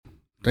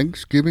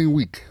Thanksgiving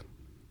week.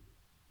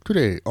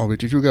 Today on We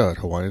Teach You God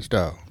Hawaiian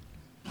Style.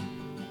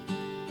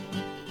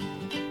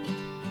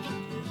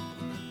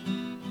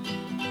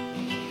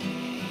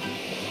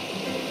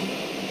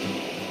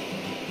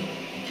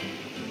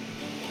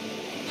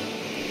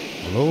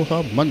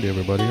 Aloha Monday,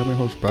 everybody. I'm your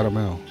host, Brother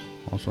Mel,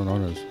 also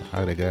known as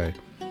Hi the Guy.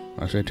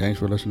 I say thanks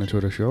for listening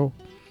to the show.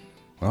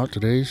 Well,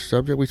 today's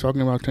subject, we're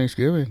talking about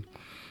Thanksgiving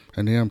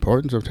and the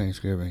importance of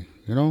Thanksgiving.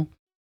 You know,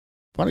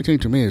 funny thing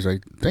to me is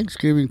like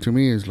Thanksgiving to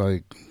me is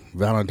like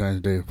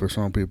Valentine's Day for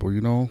some people,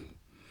 you know.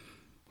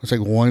 It's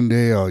like one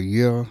day a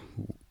year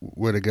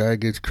where the guy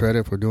gets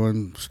credit for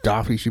doing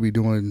stuff he should be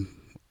doing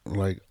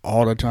like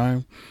all the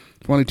time.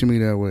 It's funny to me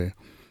that way.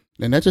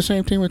 And that's the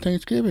same thing with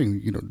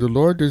Thanksgiving. You know, the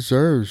Lord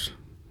deserves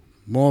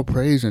more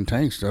praise and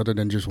thanks other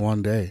than just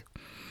one day.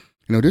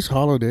 You know, this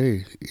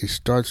holiday, it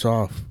starts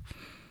off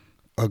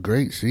a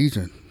great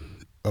season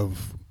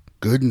of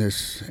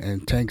goodness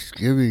and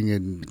thanksgiving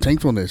and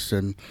thankfulness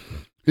and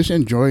just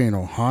enjoying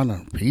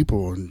Ohana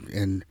people.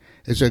 And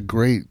it's a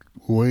great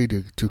way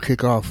to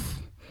kick off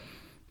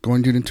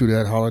going into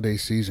that holiday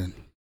season.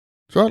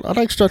 So I'd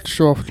like to start the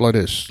show off like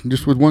this,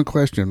 just with one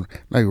question.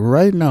 Like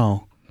right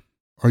now,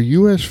 are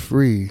you as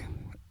free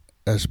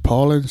as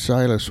Paul and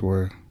Silas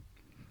were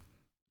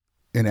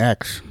in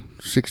Acts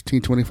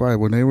 16:25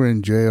 when they were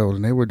in jail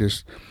and they were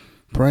just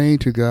praying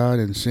to God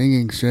and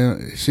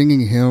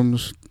singing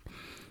hymns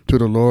to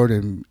the Lord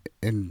and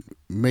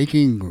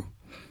making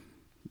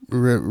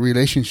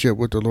relationship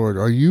with the Lord?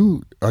 Are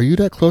you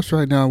that close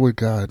right now with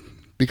God?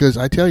 Because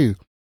I tell you,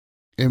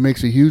 it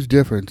makes a huge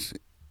difference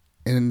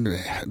in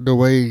the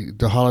way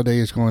the holiday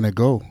is going to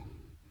go.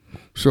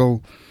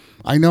 So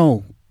I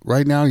know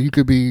right now you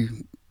could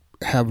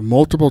have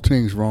multiple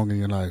things wrong in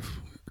your life,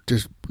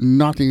 just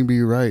nothing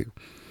be right.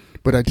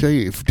 But I tell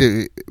you,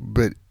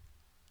 but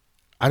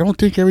I don't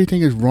think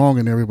everything is wrong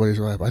in everybody's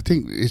life. I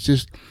think it's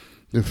just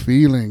the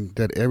feeling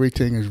that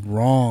everything is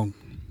wrong,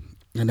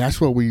 and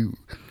that's what we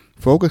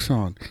focus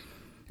on.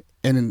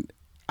 And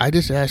I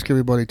just ask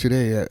everybody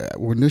today,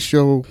 when this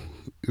show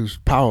is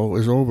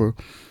over,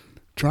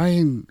 try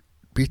and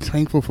be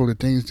thankful for the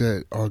things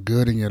that are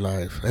good in your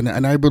life.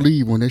 And I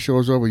believe when this show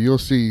is over, you'll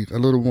see a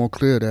little more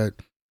clear that,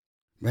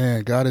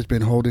 man, God has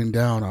been holding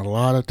down a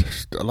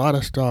lot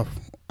of stuff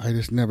I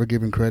just never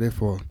given credit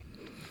for.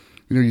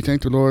 You know, you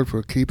thank the Lord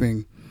for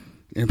keeping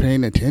and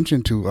paying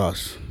attention to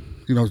us.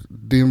 You know,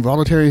 the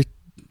involuntary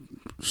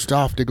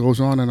stuff that goes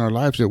on in our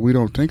lives that we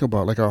don't think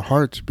about, like our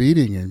hearts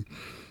beating and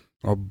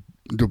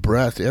the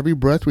breath. Every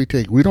breath we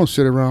take, we don't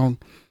sit around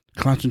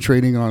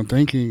concentrating on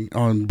thinking,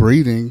 on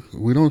breathing.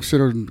 We don't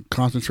sit and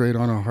concentrate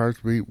on our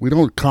heartbeat. We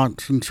don't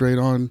concentrate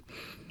on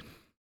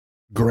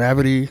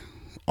gravity,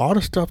 all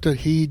the stuff that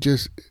He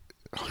just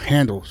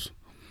handles.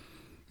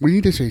 We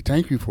need to say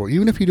thank you for it.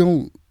 Even if you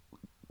don't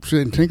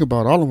sit and think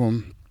about all of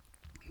them,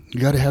 you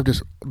got to have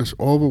this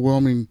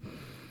overwhelming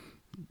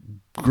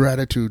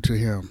gratitude to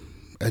Him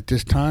at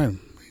this time.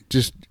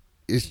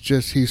 It's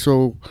just He's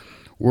so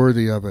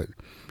worthy of it.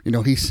 You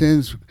know, He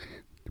sends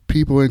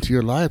people into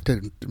your life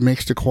that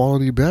makes the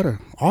quality better.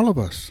 All of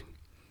us.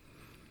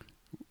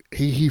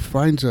 He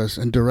finds us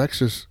and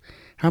directs us.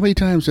 How many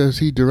times has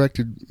He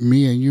directed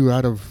me and you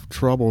out of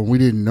trouble and we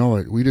didn't know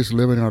it? We just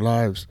live in our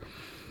lives.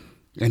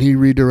 And He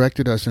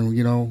redirected us, and,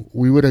 you know,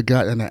 we would have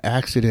gotten in an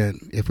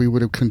accident if we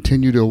would have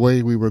continued the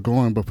way we were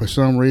going, but for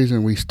some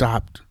reason we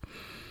stopped.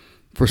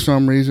 For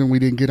some reason we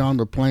didn't get on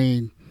the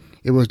plane.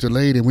 It was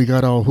delayed, and we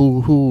got all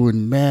hoo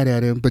and mad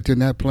at Him, but then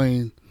that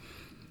plane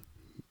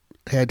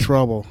had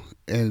trouble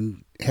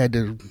and had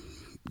to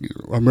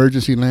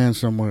emergency land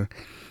somewhere.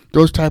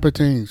 Those type of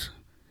things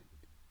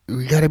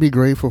we got to be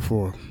grateful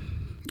for.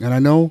 And I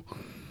know,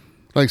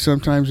 like,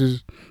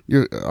 sometimes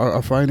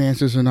our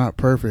finances are not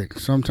perfect.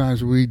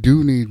 Sometimes we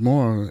do need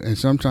more, and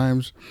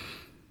sometimes,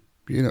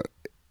 you know,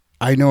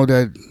 I know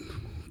that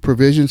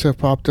provisions have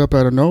popped up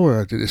out of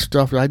nowhere. It's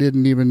stuff I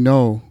didn't even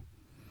know.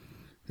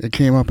 It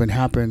came up and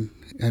happened,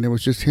 and it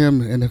was just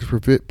Him and His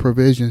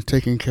provisions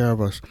taking care of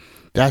us.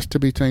 That's to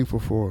be thankful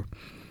for.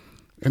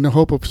 And the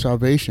hope of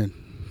salvation,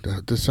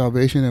 the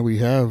salvation that we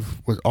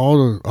have with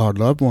all of our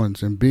loved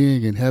ones and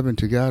being in heaven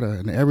together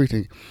and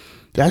everything,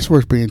 that's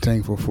worth being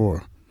thankful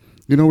for.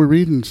 You know, we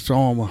read in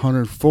Psalm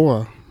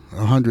 104,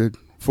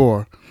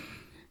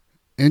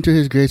 enter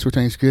His gates with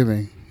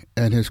thanksgiving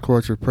and His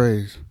courts with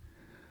praise.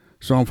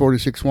 Psalm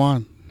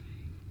 46:1,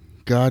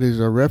 God is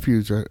our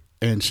refuge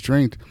and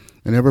strength,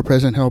 an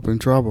ever-present help in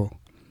trouble.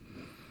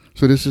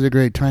 So this is a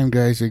great time,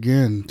 guys,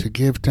 again, to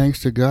give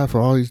thanks to God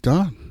for all He's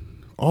done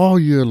all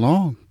year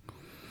long.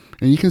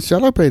 And you can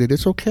celebrate it.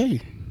 It's okay.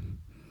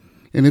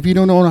 And if you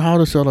don't know how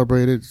to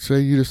celebrate it,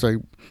 say you just like,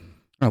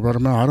 oh, Brother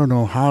Mel, I don't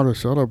know how to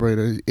celebrate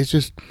it. It's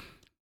just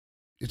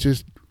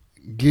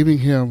giving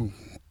Him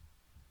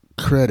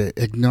credit,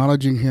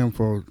 acknowledging Him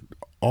for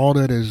all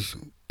that is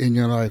in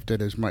your life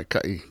that is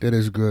maikai, that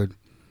is good.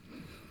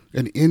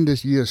 And end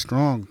this year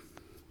strong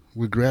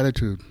with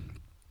gratitude.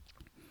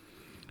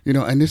 You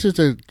know, and this is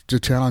the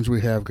challenge we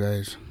have,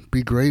 guys.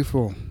 Be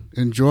grateful.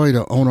 Enjoy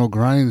the ono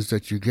grinds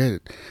that you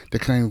get, the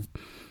kind of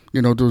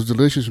Those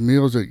delicious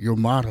meals that your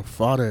mother,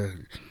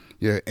 father,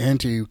 your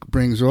auntie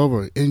brings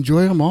over.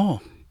 Enjoy them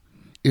all,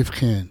 if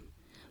can.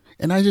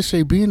 And I just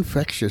say, be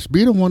infectious.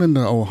 Be the one in the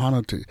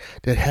ohana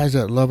that has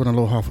that love and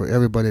aloha for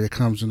everybody that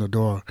comes in the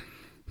door.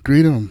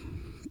 Greet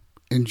them.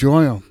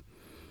 Enjoy them.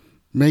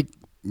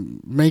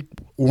 Make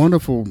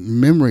wonderful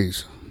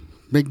memories.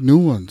 Make new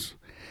ones.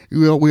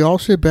 We all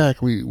sit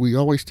back. We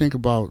always think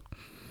about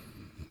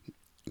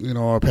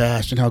our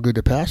past and how good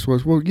the past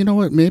was. Well, you know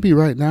what? Maybe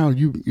right now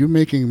you're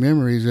making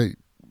memories that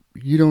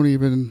you don't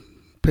even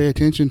pay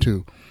attention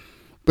to,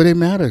 but it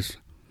matters.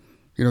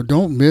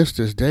 Don't miss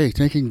this day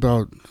thinking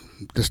about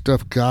the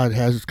stuff God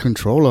has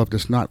control of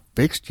that's not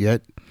fixed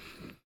yet.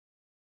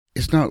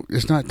 It's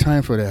not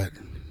time for that.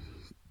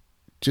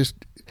 Just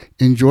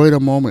enjoy the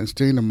moment and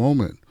stay in the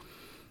moment.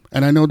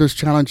 And I know there's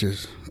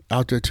challenges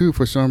out there too.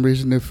 For some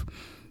reason, if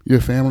your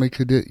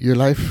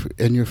life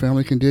and your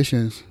family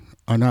conditions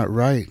are not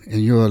right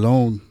and you're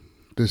alone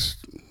this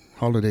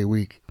holiday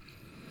week,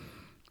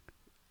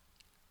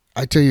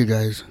 I tell you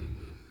guys,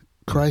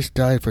 Christ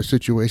died for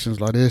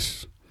situations like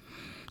this,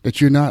 that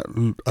you're not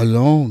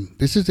alone.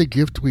 This is a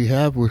gift we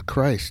have with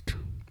Christ.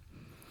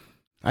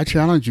 I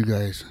challenge you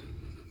guys,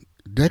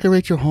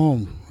 decorate your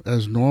home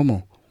as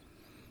normal.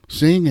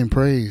 Sing and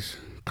praise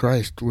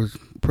Christ with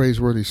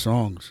praiseworthy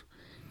songs.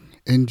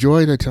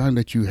 Enjoy the time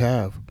that you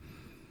have,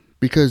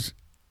 because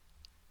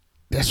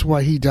that's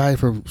why he died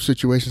for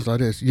situations like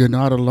this. You're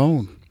not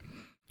alone.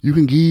 You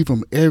can give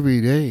him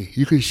every day.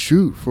 You can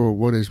shoot for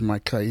what is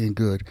maikai and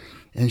good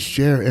and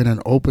share in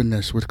an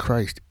openness with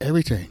Christ.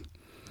 Everything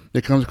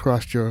that comes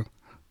across your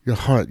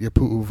heart, your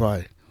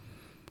pu'uvai.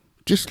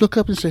 Just look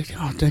up and say,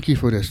 oh, thank you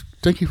for this.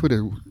 Thank you for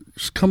this.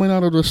 Just coming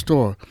out of the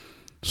store,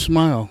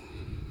 smile,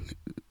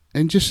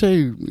 and just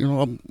say,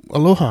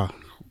 aloha.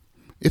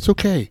 It's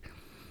okay.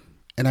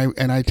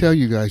 And I tell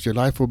you guys, your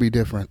life will be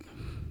different.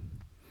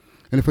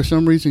 And if for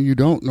some reason you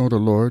don't know the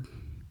Lord,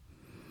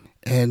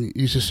 and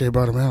you just say,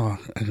 Brother Mel,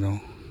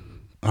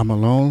 I'm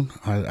alone.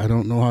 I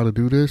don't know how to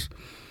do this.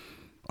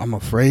 I'm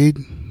afraid.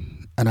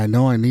 And I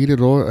know I need it,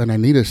 Lord, and I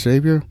need a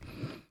Savior.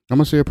 I'm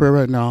going to say a prayer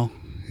right now,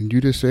 and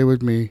you just say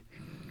with me,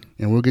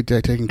 and we'll get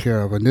that taken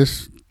care of. And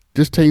this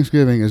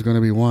Thanksgiving is going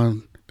to be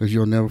one that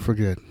you'll never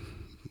forget.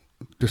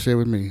 Just say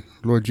with me,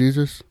 Lord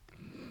Jesus,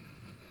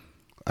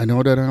 I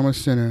know that I'm a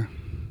sinner,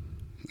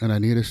 and I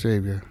need a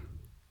Savior.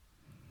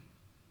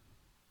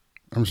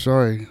 I'm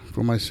sorry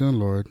for my sin,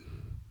 Lord,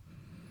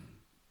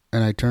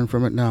 and I turn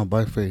from it now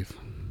by faith.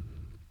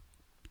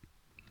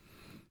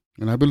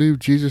 And I believe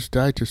Jesus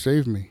died to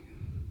save me.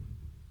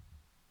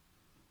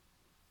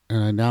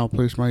 And I now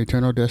place my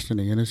eternal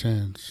destiny in his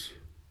hands.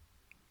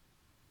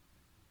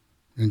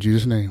 In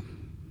Jesus'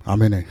 name,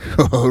 amen.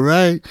 All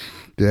right,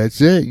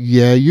 that's it.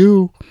 Yeah,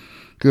 you.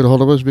 Get a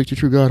hold of us, Victory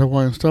True God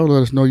Hawaiian Style.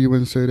 Let us know you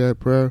wouldn't say that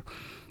prayer.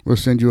 We'll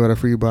send you out a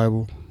free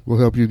Bible. We'll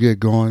help you get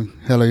going,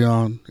 hella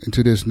on,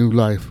 into this new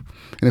life.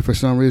 And if for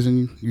some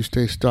reason you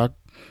stay stuck,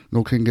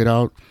 no can get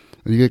out,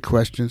 and you get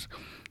questions,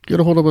 get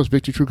a hold of us,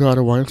 Victory True God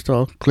Hawaiian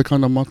Style. Click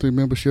on the monthly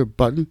membership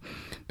button.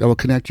 That will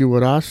connect you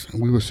with us,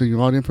 and we will send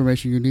you all the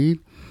information you need,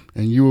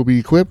 and you will be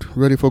equipped,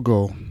 ready for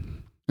go.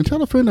 And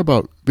tell a friend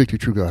about Victory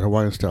True God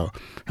Hawaiian Style.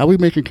 How we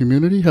making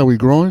community, how we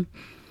growing,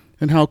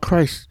 and how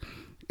Christ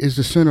is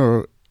the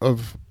center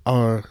of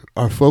our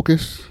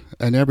focus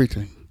and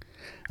everything.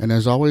 And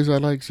as always, I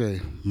like to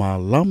say,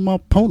 malama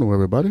pono,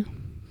 everybody.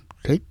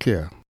 Take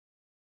care.